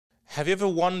Have you ever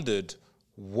wondered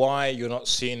why you're not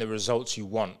seeing the results you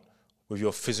want with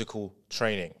your physical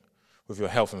training, with your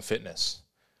health and fitness?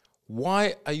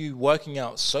 Why are you working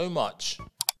out so much?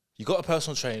 You got a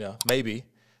personal trainer, maybe,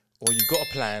 or you've got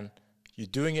a plan. You're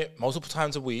doing it multiple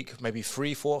times a week, maybe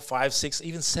 3, 4, 5, 6,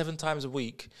 even 7 times a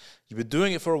week. You've been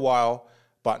doing it for a while,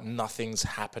 but nothing's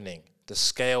happening. The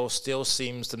scale still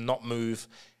seems to not move.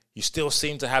 You still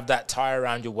seem to have that tie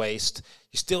around your waist.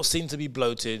 You still seem to be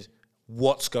bloated.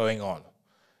 What's going on?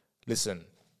 Listen,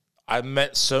 I've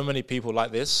met so many people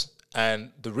like this,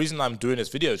 and the reason I'm doing this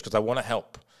video is because I want to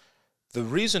help. The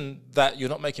reason that you're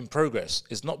not making progress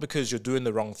is not because you're doing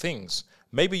the wrong things.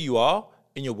 Maybe you are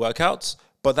in your workouts,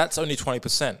 but that's only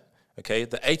 20%, okay?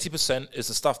 The 80% is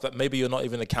the stuff that maybe you're not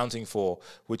even accounting for,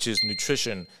 which is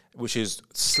nutrition, which is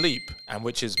sleep, and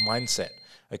which is mindset,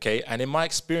 okay? And in my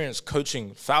experience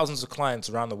coaching thousands of clients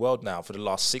around the world now for the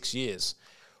last 6 years,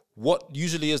 what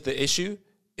usually is the issue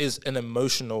is an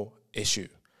emotional issue,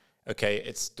 okay?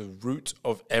 It's the root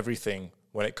of everything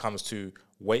when it comes to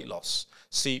weight loss.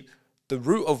 See, the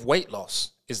root of weight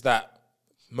loss is that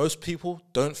most people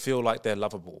don't feel like they're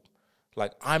lovable.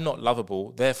 Like, I'm not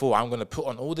lovable, therefore I'm going to put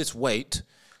on all this weight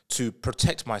to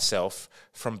protect myself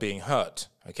from being hurt,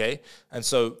 okay? And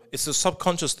so it's a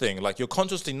subconscious thing. Like, you're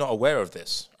consciously not aware of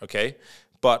this, okay?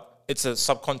 But it's a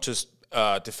subconscious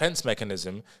defense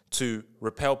mechanism to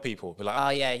repel people. Be like, oh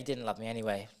yeah, he didn't love me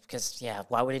anyway. Because, yeah,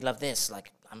 why would he love this?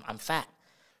 Like, I'm fat.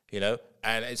 You know?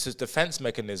 And it's a defense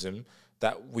mechanism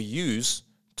that we use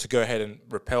to go ahead and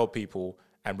repel people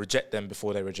and reject them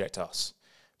before they reject us.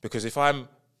 Because if I'm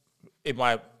in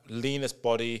my leanest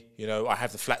body, you know, I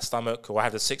have the flat stomach or I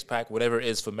have the six-pack, whatever it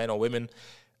is for men or women,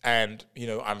 and, you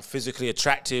know, I'm physically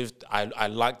attractive, I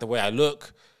like the way I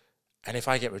look, and if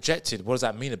I get rejected, what does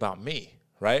that mean about me,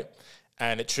 right?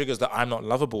 And it triggers the I'm not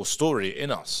lovable story in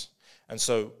us. And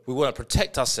so we want to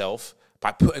protect ourselves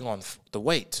by putting on the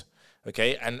weight,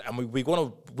 okay? And we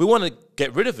want to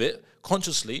get rid of it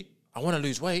consciously. I want to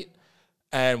lose weight.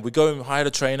 And we go and hire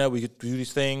a trainer, we do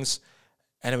these things,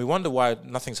 and then we wonder why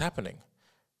nothing's happening.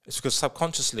 It's because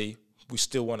subconsciously we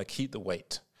still want to keep the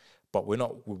weight, but we're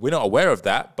not aware of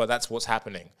that, but that's what's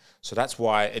happening. So that's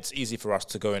why it's easy for us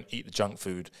to go and eat the junk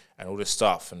food and all this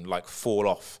stuff and like fall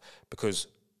off, because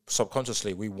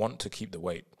subconsciously we want to keep the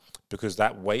weight, because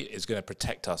that weight is going to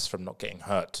protect us from not getting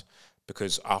hurt,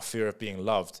 because our fear of being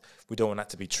loved, we don't want that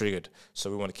to be triggered. So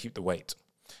we want to keep the weight.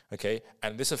 Okay,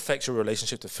 and this affects your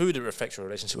relationship to food, it affects your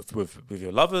relationship with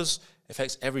your lovers, it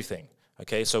affects everything.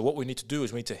 Okay, so what we need to do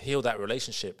is we need to heal that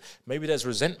relationship. Maybe there's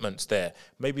resentments there.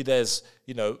 Maybe there's,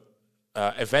 you know,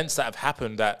 events that have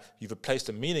happened that you've placed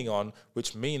a meaning on,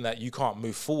 which mean that you can't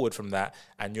move forward from that,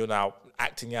 and you're now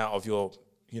acting out of your,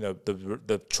 you know,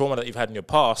 the trauma that you've had in your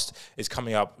past is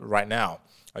coming up right now.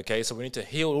 Okay, so we need to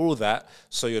heal all of that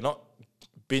so you're not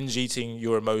binge eating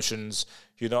your emotions,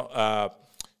 you're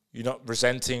not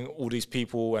resenting all these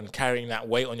people and carrying that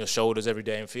weight on your shoulders every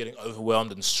day and feeling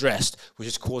overwhelmed and stressed, which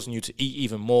is causing you to eat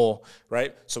even more,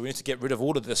 right? So we need to get rid of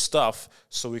all of this stuff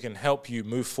so we can help you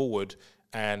move forward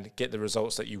and get the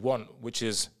results that you want, which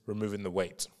is removing the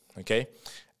weight, okay?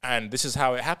 And this is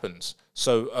how it happens.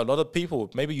 So a lot of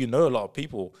people, maybe you know a lot of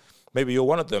people, maybe you're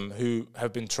one of them who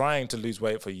have been trying to lose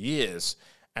weight for years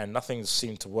and nothing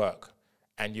seemed to work.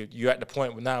 And you're at the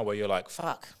point now where you're like,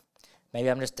 fuck. Maybe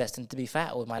I'm just destined to be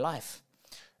fat all my life.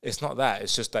 It's not that.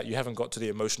 It's just that you haven't got to the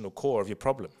emotional core of your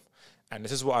problem. And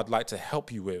this is what I'd like to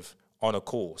help you with on a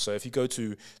call. So if you go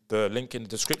to the link in the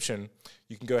description,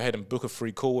 you can go ahead and book a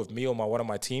free call with me or one of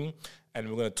my team. And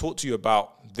we're going to talk to you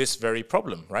about this very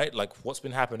problem, right? Like, what's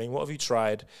been happening? What have you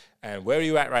tried? And where are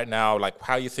you at right now? Like,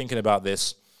 how are you thinking about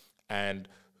this? And,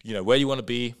 you know, where you want to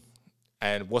be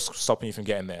and what's stopping you from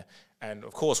getting there? And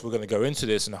of course, we're going to go into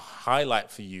this and highlight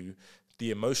for you the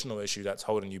emotional issue that's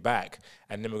holding you back.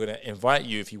 And then we're going to invite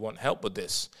you if you want help with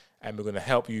this. And we're going to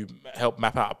help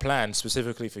map out a plan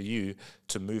specifically for you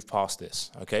to move past this,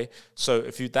 okay? So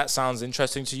if that sounds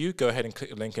interesting to you, go ahead and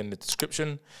click the link in the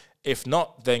description. If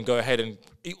not, then go ahead and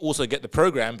also get the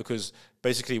program, because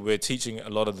basically we're teaching a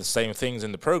lot of the same things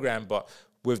in the program, but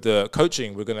with the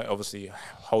coaching, we're going to obviously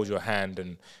hold your hand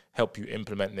and help you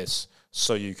implement this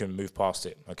so you can move past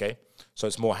it, okay? So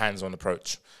it's more hands-on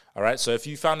approach. All right, so if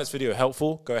you found this video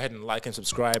helpful, go ahead and like and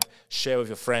subscribe, share with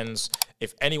your friends.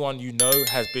 If anyone you know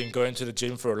has been going to the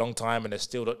gym for a long time and they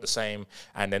still look the same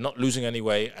and they're not losing any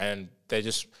weight and they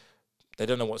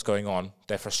don't know what's going on,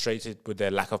 they're frustrated with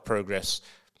their lack of progress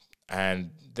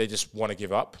and they just want to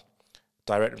give up,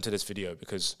 direct them to this video,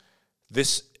 because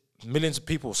millions of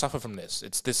people suffer from this.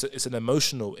 It's an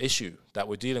emotional issue that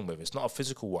we're dealing with. It's not a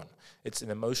physical one. It's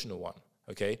an emotional one,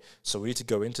 okay? So we need to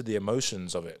go into the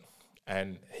emotions of it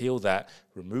and heal that,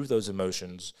 remove those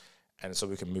emotions, and so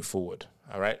we can move forward.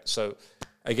 All right. So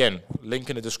again, link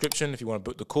in the description if you want to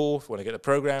book the call, if you want to get the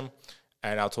program,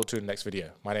 and I'll talk to you in the next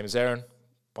video. My name is Aaron.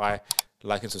 Bye.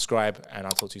 Like and subscribe, and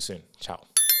I'll talk to you soon.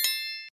 Ciao.